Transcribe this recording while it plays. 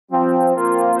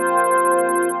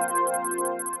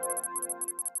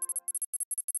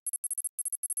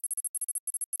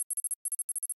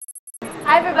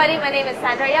everybody, my name is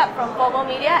Sandra Yap from FOMO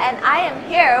Media and I am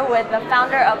here with the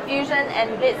founder of Fusion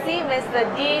and Bitsy, Mr.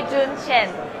 Qian.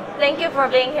 Thank you for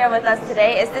being here with us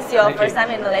today. Is this your first time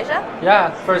in Malaysia?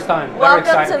 Yeah, first time.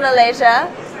 Welcome to Malaysia.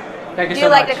 Thank you so much. Do you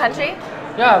like the country?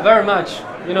 Yeah, very much.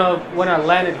 You know, when I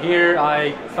landed here,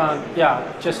 I found,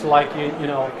 just like you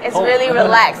know. It's really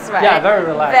relaxed, right? Yeah, very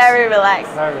relaxed. Very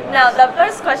relaxed. Very relaxed. Now, the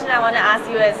first question I want to ask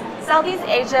you is, Southeast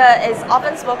Asia is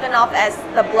often spoken of as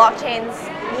the blockchain's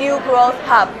new growth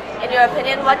hub. In your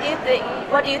opinion, what do you think?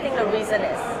 What do you think the reason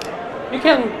is?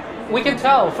 We can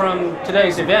tell from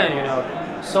today's event. You know,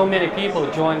 so many people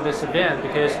joined this event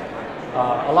because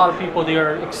a lot of people, they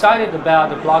are excited about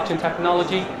the blockchain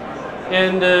technology,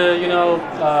 and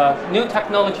new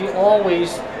technology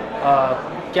always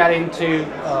get into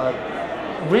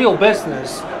real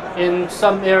business in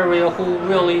some area who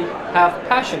really have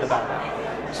passion about that.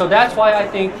 So that's why I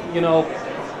think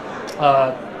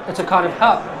it's a kind of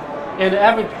hub, and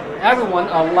everyone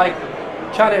like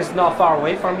China is not far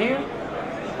away from here,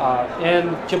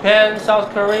 and Japan,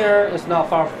 South Korea is not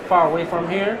far away from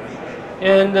here,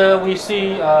 and we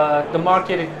see the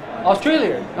market in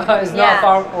Australia is not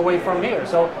far away from here.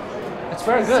 So it's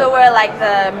very good. So we're like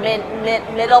the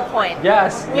middle point.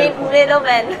 Yes.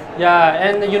 Middlemen. Yeah,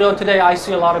 and today I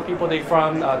see a lot of people, they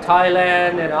from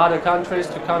Thailand and other countries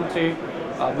to come to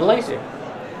Malaysia.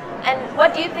 And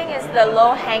what do you think is the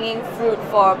low-hanging fruit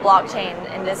for blockchain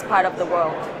in this part of the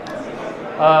world?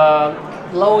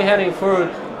 Low-hanging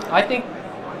fruit, I think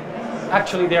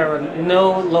actually there are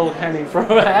no low-hanging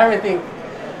fruit. Everything,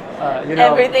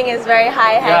 everything is very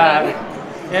high-hanging.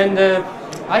 Yeah, and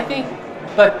I think,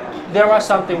 but there are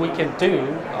something we can do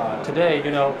today.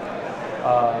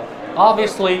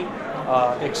 Obviously,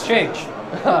 exchange.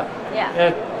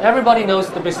 Yeah. Everybody knows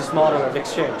the business model of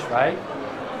exchange, right?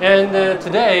 And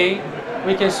today,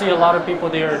 we can see a lot of people,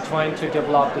 they are trying to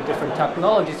develop the different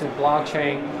technologies in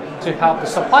blockchain to help the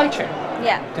supply chain,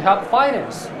 to help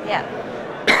finance. Yeah.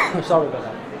 Sorry about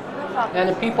that. No problem. And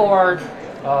the people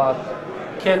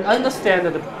can understand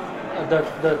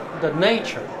the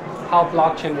nature, how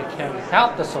blockchain can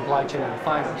help the supply chain and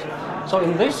finance. So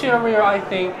in this area, I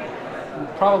think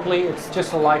probably it's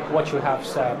just like what you have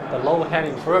said, the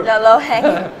low-hanging fruit. The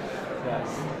low-hanging.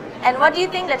 Yes. And what do you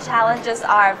think the challenges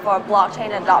are for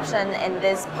blockchain adoption in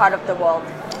this part of the world?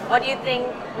 What do you think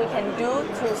we can do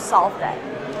to solve that?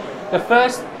 The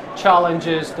first challenge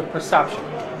is the perception.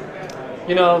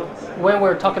 When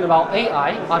we're talking about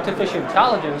AI, artificial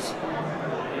intelligence,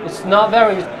 it's not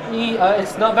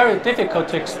very difficult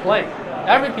to explain.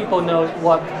 Every people knows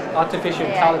what artificial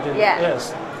intelligence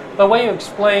is, but when you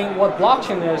explain what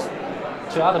blockchain is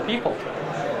to other people,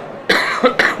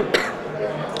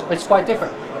 it's quite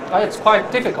different. It's quite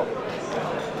difficult.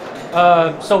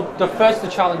 So the first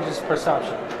challenge is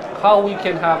perception. How we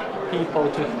can have people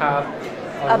to have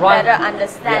a better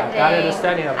understanding. Better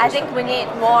understanding of I think we need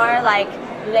more like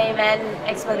layman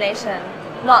explanation,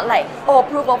 not like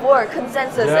proof of work,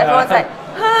 consensus. Yeah. Everyone's like,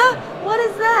 huh? What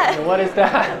is that? What is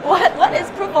that? What is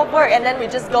proof of work? And then we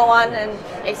just go on and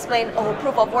explain,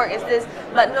 proof of work is this,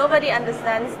 but nobody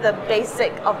understands the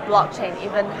basic of blockchain,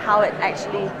 even how it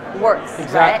actually works.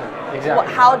 Exactly. Right?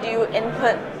 Exactly. How do you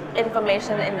input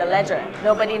information in the ledger?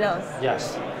 Nobody knows.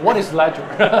 Yes. What is ledger?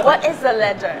 What is the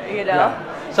ledger?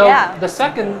 Yeah. So the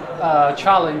second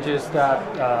challenge is that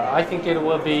I think it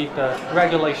will be the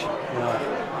regulation.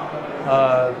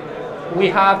 We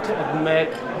have to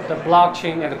admit the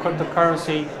blockchain and the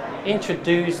cryptocurrency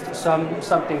introduced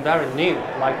something very new,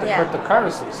 like the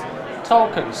cryptocurrencies,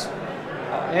 tokens,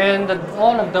 and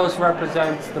all of those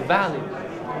represents the value.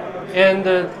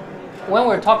 And when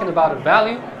we're talking about a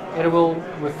value, it will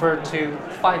refer to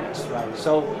finance, right?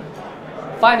 So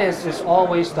finance is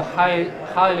always the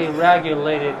highly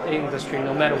regulated industry,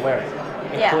 no matter where,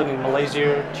 including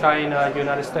Malaysia, China,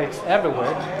 United States,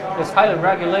 everywhere. It's highly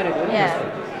regulated industry.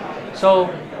 So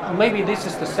maybe this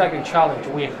is the second challenge.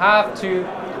 We have to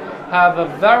have a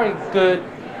very good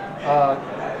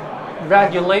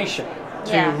regulation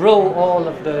to rule all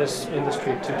of this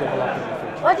industry to develop in the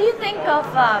future. What do you think of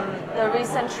the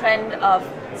recent trend of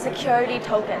security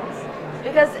tokens?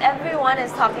 Because everyone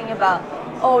is talking about,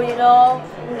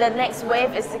 the next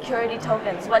wave is security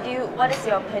tokens. What is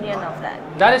your opinion of that?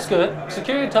 That is good.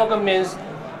 Security token means,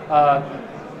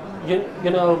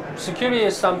 security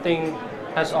is something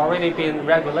has already been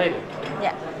regulated.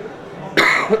 Yeah.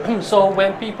 So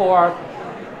when people are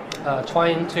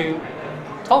trying to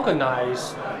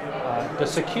tokenize the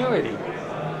security,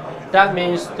 that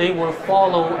means they will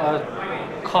follow a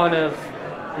kind of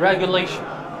regulation.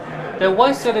 Then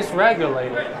once it is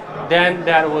regulated, then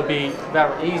that will be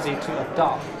very easy to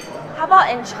adopt. How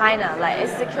about in China? Like, is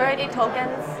security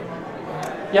tokens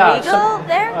Yeah, legal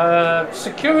there?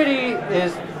 Security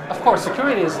is, of course,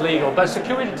 security is legal, but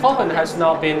security token has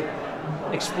not been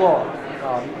explored.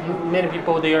 Many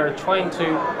people they are trying to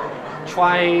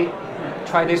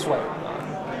try this way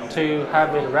to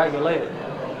have it regulated.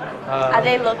 Are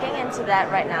they looking into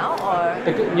that right now,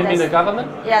 or You mean the government?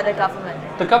 Yeah, the government.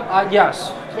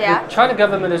 Yes. Yeah. The China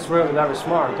government is really very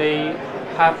smart. They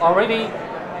have already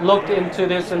looked into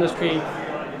this industry,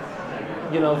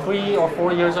 3 or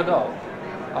 4 years ago.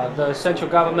 The central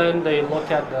government, they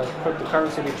look at the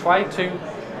cryptocurrency, they try to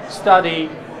study,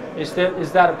 is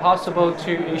that possible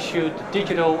to issue the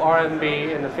digital RMB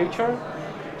in the future?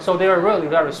 So they are really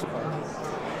very smart.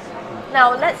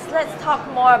 Now let's talk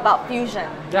more about Fusion.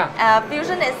 Yeah.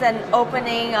 Fusion is an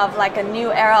opening of like a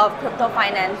new era of crypto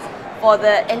finance for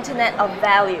the Internet of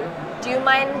Value. Do you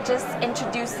mind just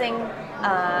introducing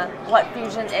what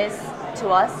Fusion is to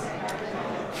us?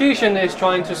 Fusion is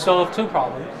trying to solve two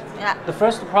problems. Yeah. The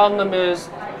first problem is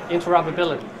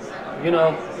interoperability.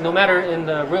 No matter in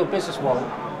the real business world,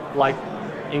 like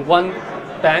in one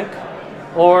bank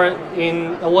or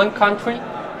in one country,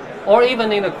 or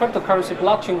even in the cryptocurrency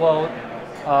blockchain world,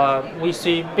 we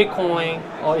see Bitcoin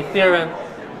or Ethereum,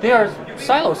 they are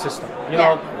silo system.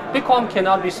 Bitcoin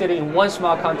cannot be sitting in one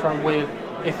smart contract with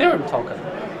Ethereum token.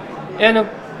 And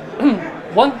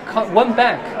one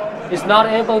bank is not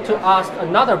able to ask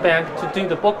another bank to do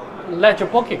the ledger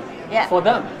booking for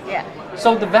them. Yeah.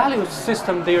 So the value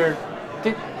system, they're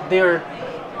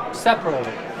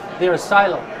separated, they're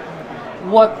siloed.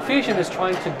 What Fusion is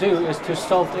trying to do is to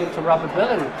solve the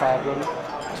interoperability problem,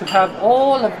 to have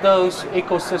all of those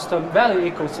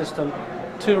value ecosystem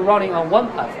to running on one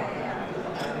platform.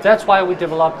 That's why we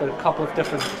developed a couple of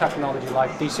different technology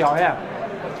like DCRM,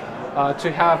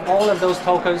 to have all of those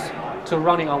tokens to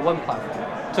running on one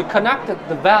platform, to connect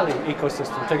the value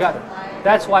ecosystem together.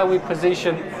 That's why we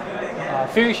position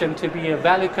Fusion to be a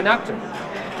value connector.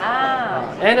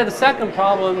 And the second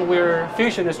problem where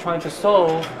Fusion is trying to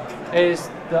solve is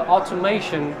the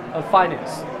automation of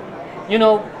finance.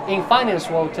 In finance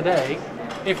world today,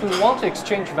 if we want to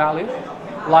exchange value,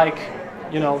 like,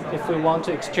 if we want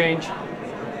to exchange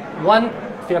one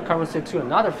fiat currency to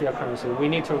another fiat currency, we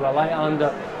need to rely on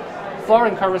the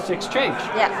foreign currency exchange.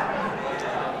 Yeah.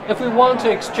 If we want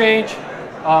to exchange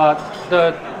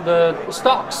the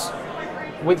stocks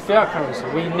with fiat currency,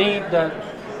 we need the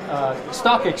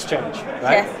stock exchange,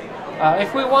 right? Yes.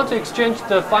 If we want to exchange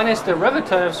the finance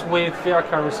derivatives with fiat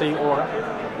currency or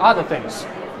other things,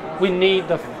 we need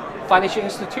the financial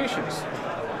institutions.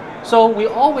 So we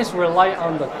always rely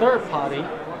on the third party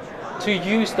to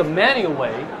use the manual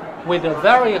way with a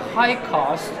very high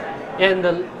cost and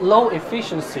the low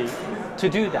efficiency to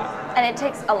do that. And it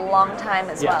takes a long time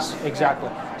as well. Yes, exactly.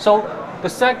 So the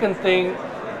second thing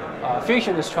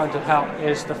Fusion is trying to help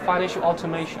is the financial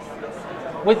automation.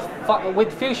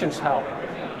 With Fusion's help,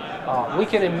 we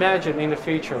can imagine in the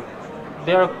future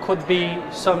there could be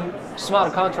some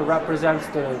smart contract represents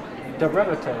the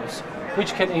derivatives,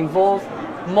 which can involve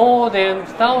more than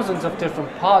thousands of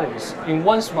different parties in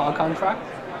one smart contract,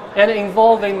 and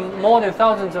involving more than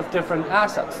thousands of different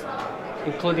assets,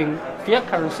 including fiat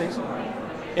currencies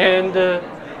and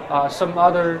some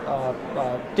other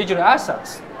digital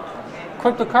assets,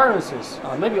 cryptocurrencies.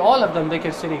 Maybe all of them they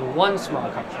can sit in one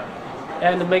smart contract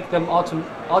and make them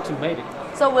automated.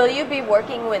 So will you be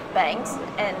working with banks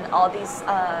and all these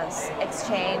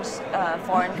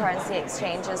foreign currency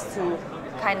exchanges to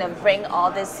kind of bring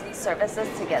all these services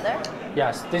together?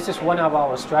 Yes, this is one of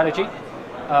our strategy.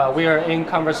 We are in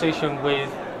conversation with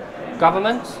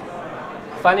governments,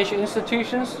 financial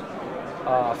institutions,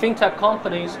 fintech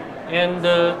companies, and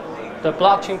the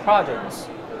blockchain projects.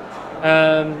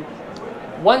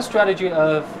 One strategy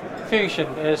of Fusion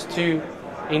is to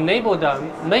enable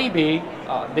them, maybe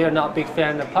they're not big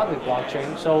fan of public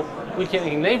blockchain, so we can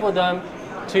enable them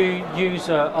to use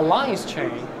an alliance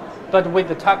chain, but with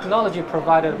the technology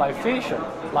provided by Fusion,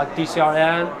 like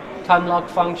DCRM, time lock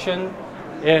function,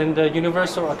 and the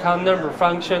universal account number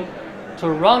function, to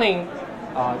running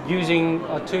using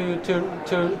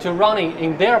to running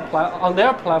in on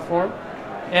their platform,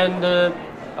 and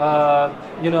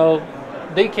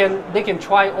they can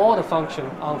try all the function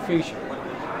on Fusion.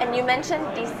 And you mentioned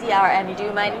DCRM. Do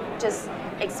you mind just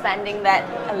expanding that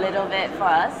a little bit for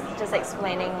us? Just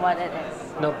explaining what it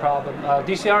is. No problem.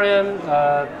 DCRM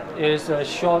is a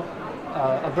short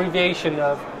abbreviation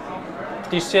of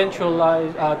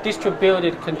decentralized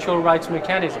distributed control rights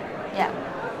mechanism. Yeah.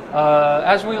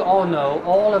 As we all know,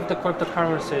 all of the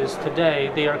cryptocurrencies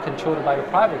today, they are controlled by the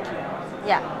private key.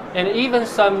 Yeah. And even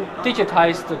some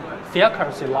digitized fiat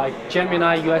currency like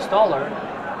Gemini US dollar,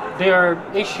 they are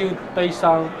issued based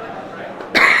on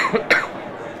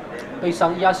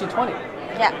ERC20.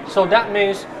 Yeah. So that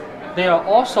means they are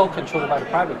also controlled by the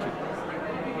private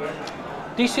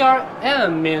key.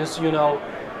 DCRM means,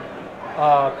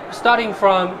 starting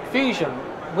from Fusion,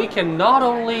 we can not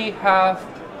only have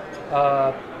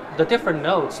the different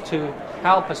nodes to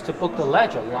help us to book the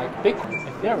ledger like Bitcoin,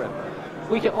 Ethereum.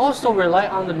 We can also rely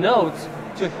on the nodes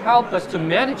to help us to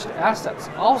manage the assets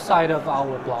outside of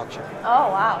our blockchain. Oh,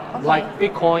 wow. Okay. Like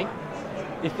Bitcoin,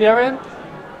 Ethereum,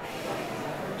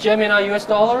 Gemini US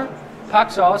dollar,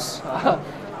 Paxos,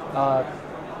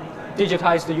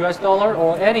 digitize the US dollar,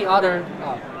 or any other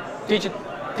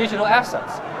digital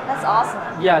assets. That's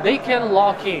awesome. Yeah, they can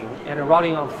log in and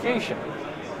running on Fusion,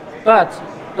 but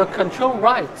the control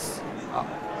rights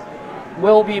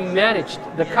will be managed.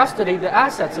 The custody, the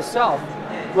assets itself,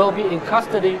 will be in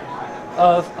custody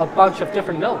of a bunch of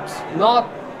different nodes, not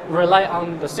rely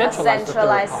on the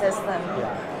centralized system.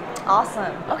 Yeah.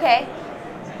 Awesome. Okay.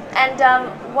 And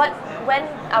when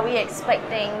are we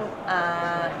expecting,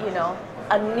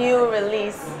 a new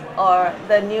release or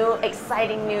the new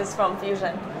exciting news from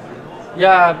Fusion?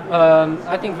 Yeah,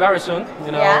 I think very soon.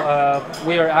 Yeah.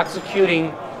 We are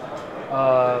executing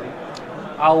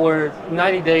our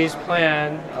 90 days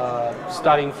plan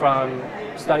starting from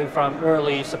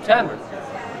early September.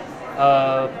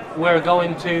 We're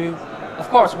going to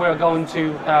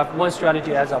have one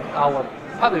strategy as our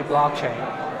public blockchain.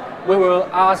 We will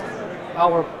ask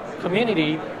our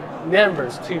community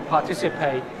members to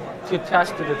participate to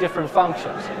test the different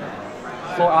functions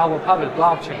for our public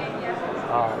blockchain,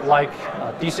 like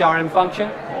DCRM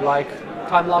function, like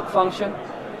time lock function,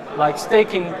 like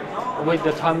staking with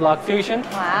the time lock Fusion,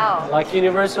 wow, like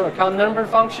universal account number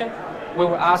function. We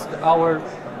will ask our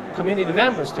community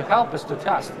members to help us to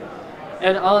test.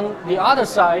 And on the other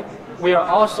side, we are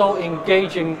also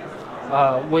engaging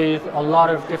with a lot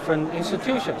of different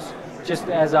institutions. Just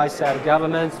as I said,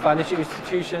 governments, financial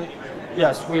institutions.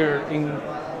 Yes, we're in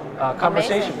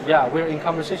conversation. Amazing. Yeah, we're in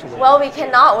conversation with Well, we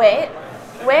cannot wait.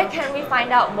 Where can we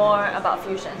find out more about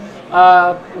Fusion?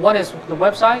 One is the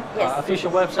website, yes. Official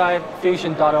website,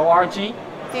 fusion.org.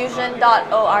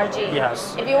 Fusion.org.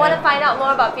 Yes. If you want to find out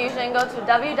more about Fusion, go to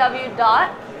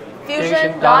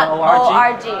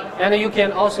www.fusion.org. And you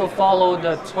can also follow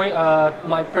the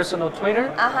my personal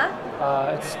Twitter.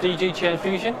 It's DJ Qian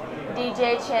Fusion.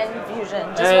 DJ Qian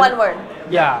Fusion, just one word.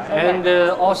 Yeah, okay. And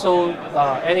also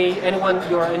anyone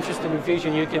you are interested in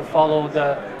Fusion, you can follow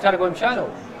the Telegram channel,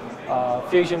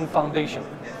 Fusion Foundation.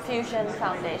 Fusion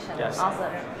Foundation. Yes.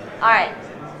 Awesome. All right,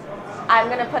 I'm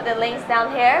gonna put the links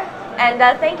down here, and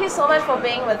thank you so much for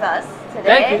being with us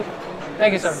today.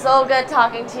 Thank you, sir. So good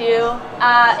talking to you.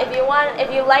 If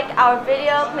you like our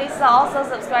video, please also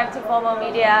subscribe to FOMO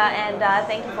Media, and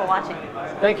thank you for watching.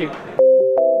 Thank you.